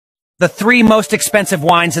The 3 most expensive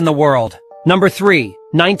wines in the world. Number 3,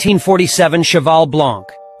 1947 Cheval Blanc.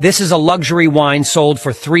 This is a luxury wine sold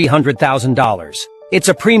for $300,000. It's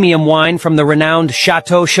a premium wine from the renowned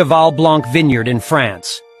Chateau Cheval Blanc vineyard in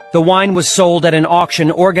France. The wine was sold at an auction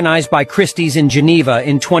organized by Christie's in Geneva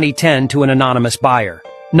in 2010 to an anonymous buyer.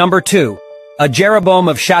 Number 2, a Jeroboam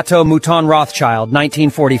of Chateau Mouton Rothschild,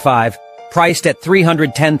 1945, priced at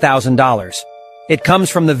 $310,000. It comes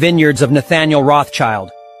from the vineyards of Nathaniel Rothschild,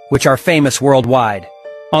 which are famous worldwide.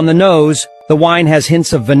 On the nose, the wine has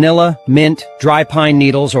hints of vanilla, mint, dry pine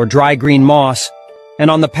needles, or dry green moss,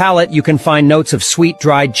 and on the palate you can find notes of sweet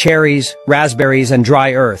dried cherries, raspberries, and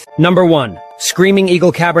dry earth. Number 1, Screaming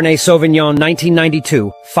Eagle Cabernet Sauvignon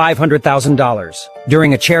 1992, $500,000.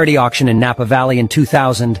 During a charity auction in Napa Valley in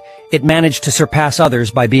 2000, it managed to surpass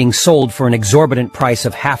others by being sold for an exorbitant price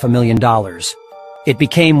of $500,000. It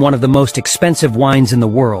became one of the most expensive wines in the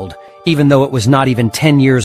world, even though it was not even 10 years